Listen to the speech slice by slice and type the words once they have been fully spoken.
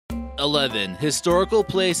11 historical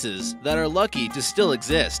places that are lucky to still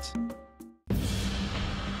exist.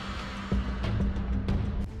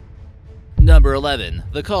 Number 11.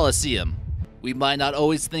 The Colosseum. We might not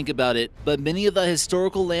always think about it, but many of the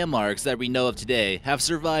historical landmarks that we know of today have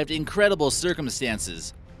survived incredible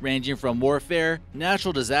circumstances, ranging from warfare,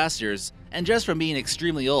 natural disasters, and just from being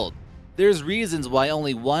extremely old. There's reasons why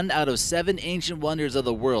only 1 out of 7 ancient wonders of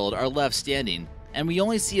the world are left standing, and we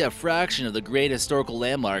only see a fraction of the great historical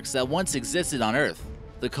landmarks that once existed on Earth.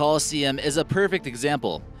 The Colosseum is a perfect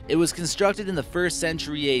example. It was constructed in the 1st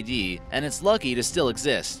century AD, and it's lucky to still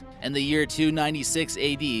exist. In the year 296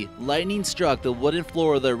 AD, lightning struck the wooden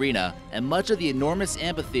floor of the arena, and much of the enormous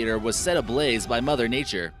amphitheater was set ablaze by Mother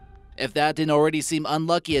Nature. If that didn't already seem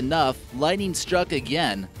unlucky enough, lightning struck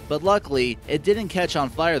again, but luckily, it didn't catch on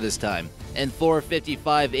fire this time. In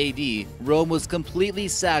 455 AD, Rome was completely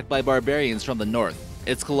sacked by barbarians from the north.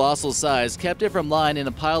 Its colossal size kept it from lying in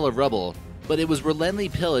a pile of rubble, but it was relentlessly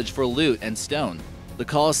pillaged for loot and stone. The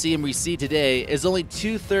Colosseum we see today is only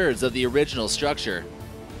 2/3 of the original structure.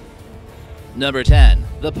 Number 10.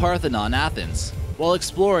 The Parthenon Athens. While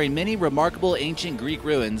exploring many remarkable ancient Greek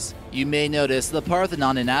ruins, you may notice the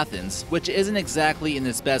Parthenon in Athens, which isn't exactly in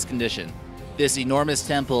its best condition. This enormous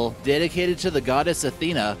temple, dedicated to the goddess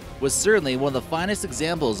Athena, was certainly one of the finest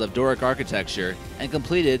examples of Doric architecture and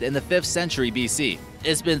completed in the 5th century BC.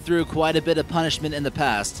 It's been through quite a bit of punishment in the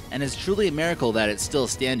past, and it's truly a miracle that it's still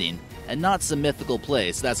standing, and not some mythical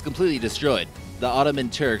place that's completely destroyed. The Ottoman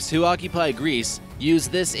Turks who occupied Greece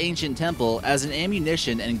used this ancient temple as an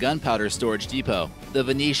ammunition and gunpowder storage depot. The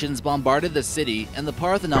Venetians bombarded the city and the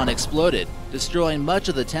Parthenon exploded, destroying much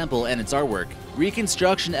of the temple and its artwork.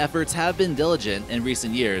 Reconstruction efforts have been diligent in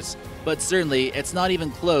recent years, but certainly it's not even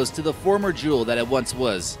close to the former jewel that it once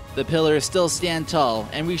was. The pillars still stand tall,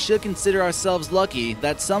 and we should consider ourselves lucky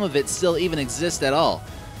that some of it still even exists at all.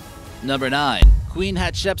 Number 9. Queen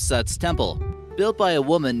Hatshepsut's Temple. Built by a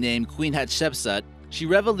woman named Queen Hatshepsut, she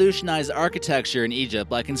revolutionized architecture in Egypt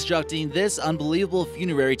by constructing this unbelievable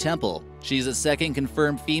funerary temple. She's the second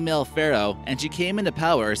confirmed female pharaoh, and she came into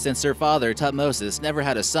power since her father Thutmose never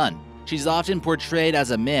had a son. She's often portrayed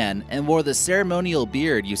as a man and wore the ceremonial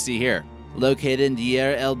beard you see here. Located in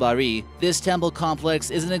Deir el-Bahari, this temple complex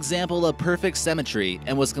is an example of perfect symmetry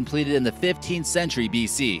and was completed in the 15th century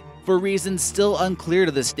BC. For reasons still unclear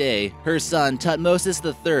to this day, her son Thutmose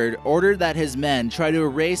III ordered that his men try to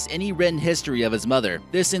erase any written history of his mother.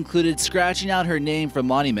 This included scratching out her name from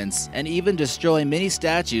monuments and even destroying many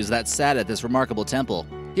statues that sat at this remarkable temple.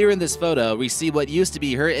 Here in this photo, we see what used to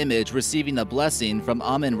be her image receiving a blessing from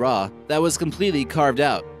Amun-Ra that was completely carved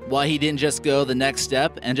out. Why he didn't just go the next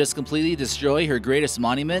step and just completely destroy her greatest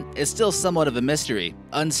monument is still somewhat of a mystery.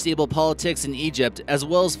 Unstable politics in Egypt, as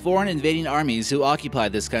well as foreign invading armies who occupy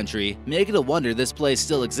this country, make it a wonder this place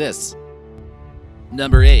still exists.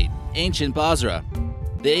 Number 8. Ancient Bosra.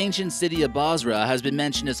 The ancient city of Bosra has been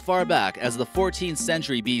mentioned as far back as the 14th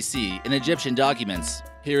century BC in Egyptian documents.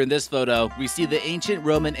 Here in this photo, we see the ancient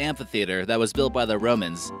Roman amphitheatre that was built by the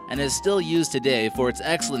Romans and is still used today for its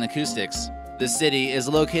excellent acoustics. The city is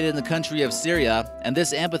located in the country of Syria, and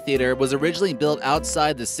this amphitheater was originally built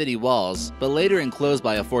outside the city walls, but later enclosed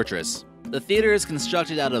by a fortress. The theater is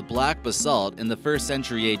constructed out of black basalt in the 1st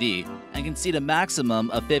century AD and can seat a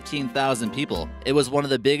maximum of 15,000 people. It was one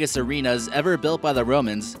of the biggest arenas ever built by the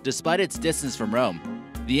Romans, despite its distance from Rome.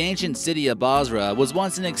 The ancient city of Bosra was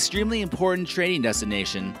once an extremely important trading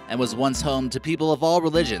destination and was once home to people of all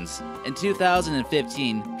religions. In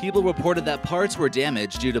 2015, people reported that parts were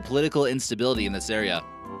damaged due to political instability in this area.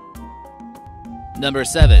 Number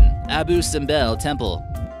 7. Abu Simbel Temple.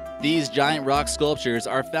 These giant rock sculptures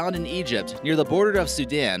are found in Egypt near the border of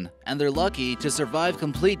Sudan, and they're lucky to survive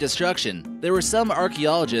complete destruction. There were some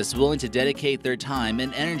archaeologists willing to dedicate their time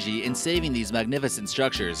and energy in saving these magnificent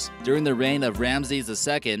structures. During the reign of Ramses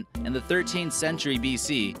II in the 13th century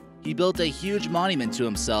BC, he built a huge monument to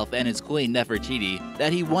himself and his queen Nefertiti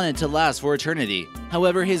that he wanted to last for eternity.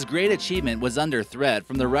 However, his great achievement was under threat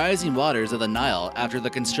from the rising waters of the Nile after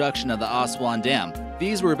the construction of the Aswan Dam.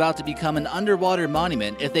 These were about to become an underwater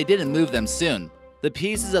monument if they didn't move them soon. The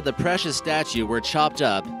pieces of the precious statue were chopped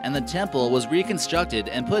up, and the temple was reconstructed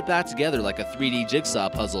and put back together like a 3D jigsaw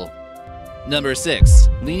puzzle. Number 6.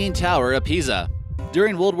 Leaning Tower of Pisa.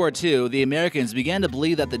 During World War II, the Americans began to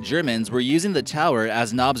believe that the Germans were using the tower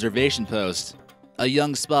as an observation post. A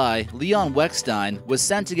young spy, Leon Weckstein, was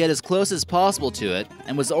sent to get as close as possible to it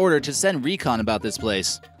and was ordered to send recon about this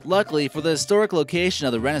place. Luckily for the historic location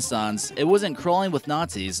of the Renaissance, it wasn't crawling with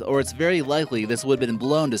Nazis, or it's very likely this would have been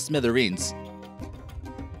blown to smithereens.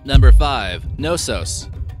 Number 5. Knossos.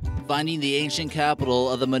 Finding the ancient capital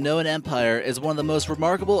of the Minoan Empire is one of the most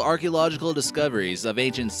remarkable archaeological discoveries of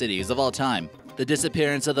ancient cities of all time. The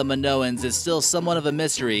disappearance of the Minoans is still somewhat of a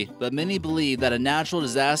mystery, but many believe that a natural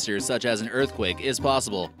disaster such as an earthquake is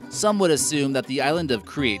possible. Some would assume that the island of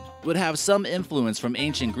Crete would have some influence from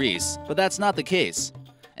ancient Greece, but that's not the case.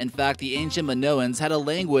 In fact, the ancient Minoans had a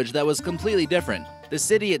language that was completely different. The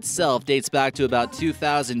city itself dates back to about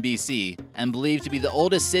 2000 BC and believed to be the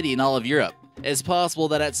oldest city in all of Europe. It's possible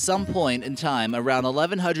that at some point in time around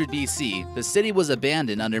 1100 BC, the city was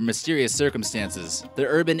abandoned under mysterious circumstances. The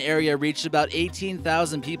urban area reached about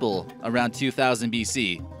 18,000 people around 2000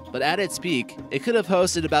 BC, but at its peak, it could have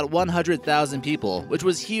hosted about 100,000 people, which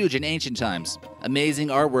was huge in ancient times. Amazing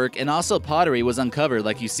artwork and also pottery was uncovered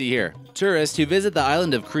like you see here. Tourists who visit the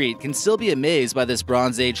island of Crete can still be amazed by this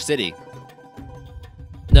Bronze Age city.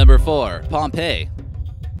 Number 4. Pompeii.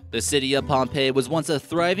 The city of Pompeii was once a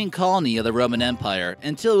thriving colony of the Roman Empire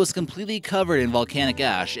until it was completely covered in volcanic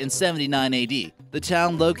ash in 79 AD. The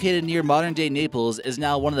town, located near modern-day Naples, is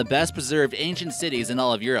now one of the best preserved ancient cities in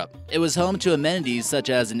all of Europe. It was home to amenities such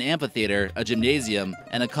as an amphitheatre, a gymnasium,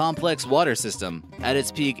 and a complex water system. At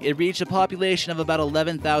its peak, it reached a population of about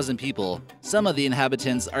 11,000 people. Some of the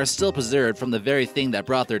inhabitants are still preserved from the very thing that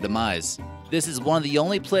brought their demise. This is one of the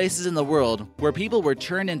only places in the world where people were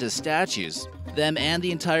turned into statues. Them and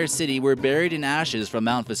the entire city were buried in ashes from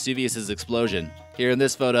Mount Vesuvius' explosion. Here in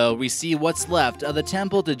this photo, we see what's left of the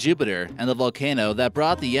temple to Jupiter and the volcano that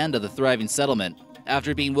brought the end of the thriving settlement.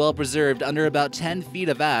 After being well preserved under about 10 feet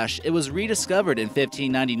of ash, it was rediscovered in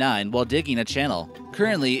 1599 while digging a channel.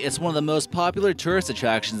 Currently, it's one of the most popular tourist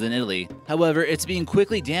attractions in Italy. However, it's being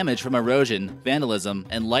quickly damaged from erosion, vandalism,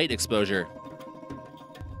 and light exposure.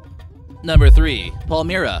 Number 3.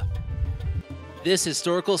 Palmyra. This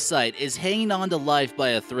historical site is hanging on to life by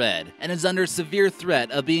a thread and is under severe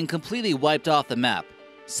threat of being completely wiped off the map.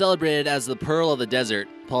 Celebrated as the Pearl of the Desert,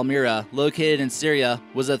 Palmyra, located in Syria,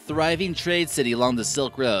 was a thriving trade city along the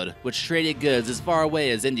Silk Road, which traded goods as far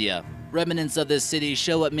away as India. Remnants of this city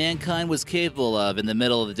show what mankind was capable of in the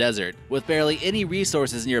middle of the desert, with barely any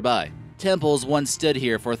resources nearby. Temples once stood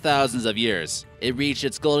here for thousands of years. It reached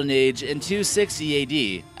its golden age in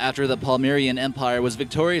 260 AD, after the Palmyrian Empire was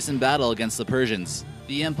victorious in battle against the Persians.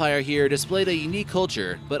 The empire here displayed a unique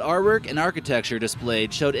culture, but artwork and architecture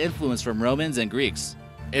displayed showed influence from Romans and Greeks.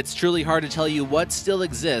 It's truly hard to tell you what still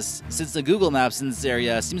exists, since the Google Maps in this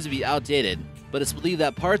area seems to be outdated, but it's believed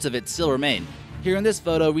that parts of it still remain. Here in this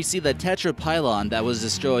photo, we see the Tetra pylon that was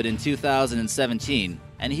destroyed in 2017.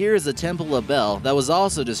 And here is the Temple of Bel that was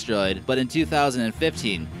also destroyed, but in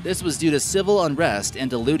 2015. This was due to civil unrest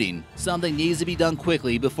and to looting. Something needs to be done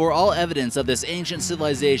quickly before all evidence of this ancient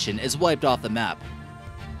civilization is wiped off the map.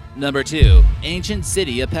 Number 2. Ancient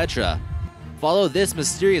City of Petra. Follow this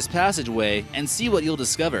mysterious passageway and see what you'll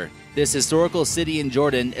discover. This historical city in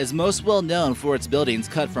Jordan is most well known for its buildings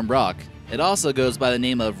cut from rock. It also goes by the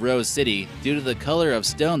name of Rose City due to the color of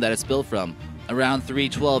stone that it's built from. Around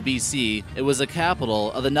 312 BC, it was a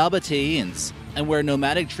capital of the Nabateans, and where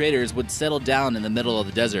nomadic traders would settle down in the middle of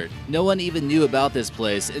the desert. No one even knew about this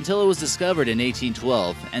place until it was discovered in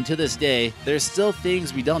 1812, and to this day, there's still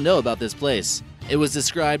things we don't know about this place. It was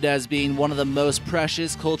described as being one of the most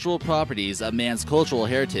precious cultural properties of man's cultural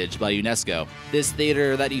heritage by UNESCO. This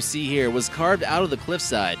theater that you see here was carved out of the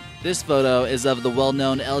cliffside. This photo is of the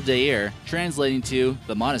well-known El Deir, translating to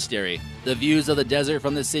the monastery. The views of the desert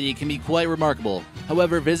from the city can be quite remarkable.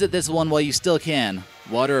 However, visit this one while you still can.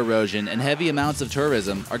 Water erosion and heavy amounts of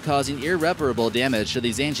tourism are causing irreparable damage to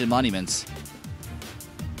these ancient monuments.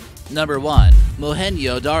 Number 1.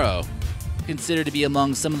 Mohenjo-Daro. Considered to be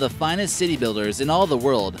among some of the finest city builders in all the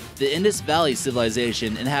world, the Indus Valley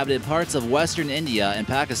civilization inhabited parts of western India and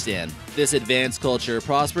Pakistan. This advanced culture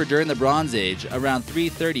prospered during the Bronze Age around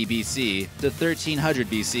 330 BC to 1300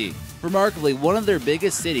 BC. Remarkably, one of their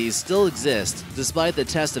biggest cities still exists despite the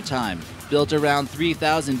test of time. Built around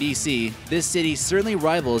 3000 BC, this city certainly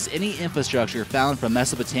rivals any infrastructure found from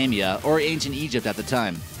Mesopotamia or ancient Egypt at the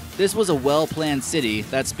time. This was a well-planned city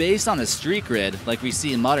that's based on a street grid like we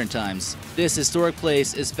see in modern times. This historic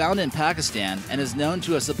place is found in Pakistan and is known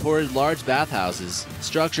to have supported large bathhouses,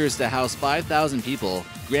 structures to house 5,000 people,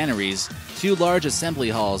 granaries, 2 large assembly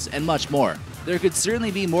halls, and much more. There could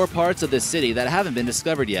certainly be more parts of this city that haven't been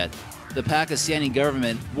discovered yet. The Pakistani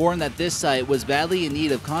government warned that this site was badly in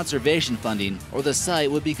need of conservation funding or the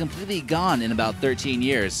site would be completely gone in about 13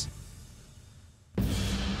 years.